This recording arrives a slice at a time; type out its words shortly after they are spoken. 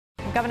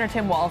Governor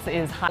Tim Walz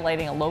is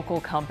highlighting a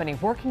local company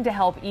working to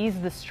help ease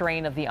the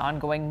strain of the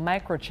ongoing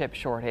microchip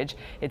shortage.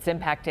 It's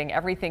impacting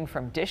everything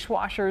from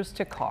dishwashers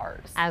to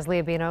cars. As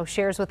Leah Bino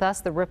shares with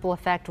us the ripple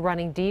effect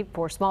running deep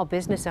for small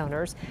business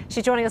owners.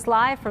 She's joining us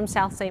live from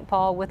South St.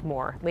 Paul with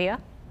more.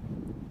 Leah?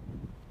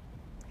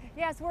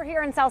 Yes, we're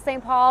here in South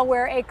St. Paul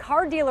where a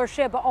car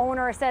dealership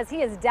owner says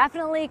he is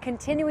definitely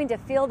continuing to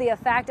feel the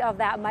effect of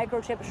that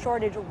microchip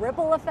shortage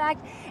ripple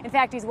effect. In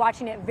fact, he's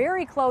watching it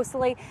very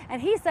closely,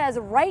 and he says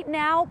right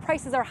now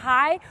prices are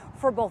high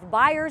for both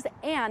buyers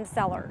and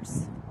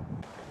sellers.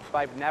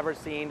 I've never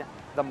seen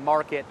the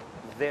market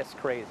this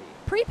crazy.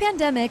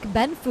 Pre-pandemic,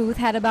 Ben Futh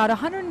had about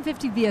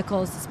 150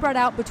 vehicles spread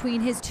out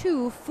between his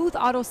two Futh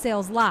Auto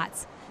Sales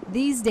lots.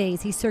 These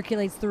days, he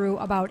circulates through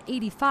about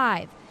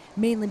 85.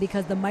 Mainly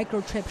because the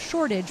microchip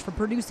shortage for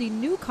producing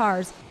new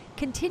cars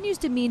continues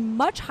to mean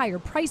much higher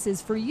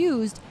prices for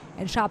used,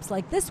 and shops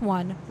like this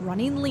one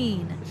running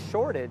lean. The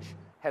shortage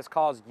has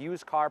caused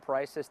used car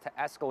prices to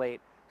escalate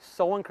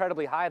so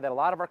incredibly high that a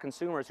lot of our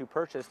consumers who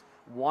purchased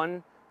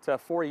 1 to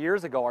 4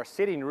 years ago are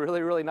sitting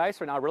really nice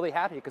right now, really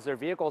happy because their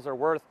vehicles are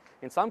worth,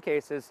 in some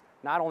cases,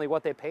 not only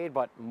what they paid,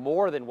 but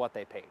more than what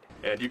they paid.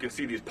 And you can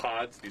see these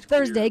pods.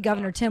 Thursday,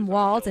 Governor Tim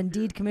Walz and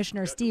Deed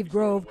Commissioner Steve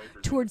Grove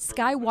toured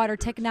Skywater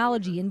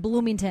Technology in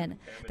Bloomington,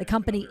 the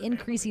company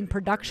increasing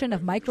production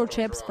of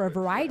microchips for a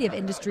variety of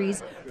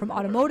industries, from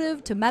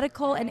automotive to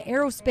medical and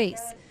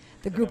aerospace.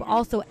 The group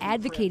also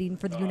advocating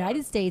for the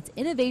United States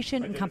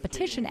Innovation and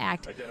Competition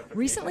Act,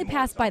 recently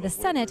passed by the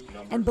Senate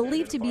and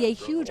believed to be a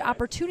huge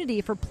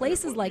opportunity for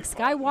places like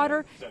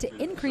Skywater to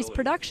increase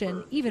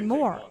production even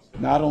more.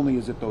 Not only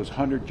is it those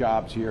 100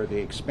 jobs here, the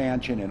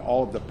expansion and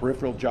all of the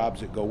peripheral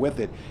jobs that go with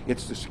it,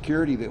 it's the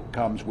security that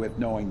comes with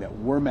knowing that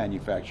we're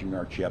manufacturing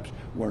our chips.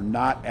 We're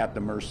not at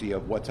the mercy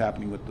of what's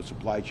happening with the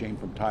supply chain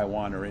from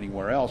Taiwan or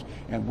anywhere else,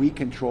 and we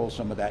control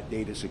some of that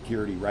data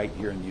security right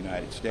here in the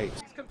United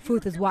States.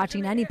 Futh is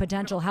watching any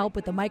potential help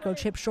with the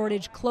microchip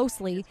shortage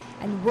closely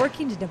and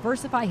working to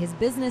diversify his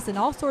business in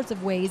all sorts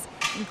of ways,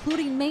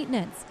 including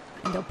maintenance,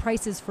 until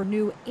prices for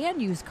new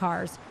and used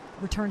cars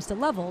returns to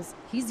levels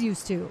he's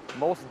used to.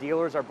 Most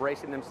dealers are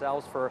bracing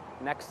themselves for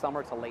next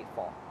summer to late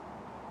fall.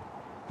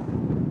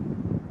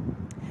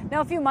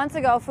 Now, a few months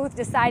ago, Futh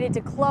decided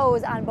to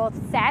close on both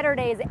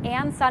Saturdays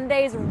and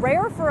Sundays.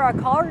 Rare for a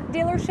car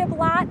dealership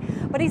lot,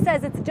 but he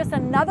says it's just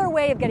another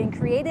way of getting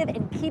creative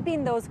and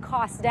keeping those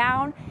costs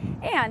down,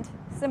 and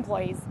his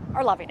employees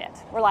are loving it.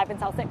 We're live in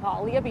South St.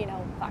 Paul. Leah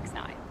Bino, Fox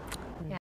 9.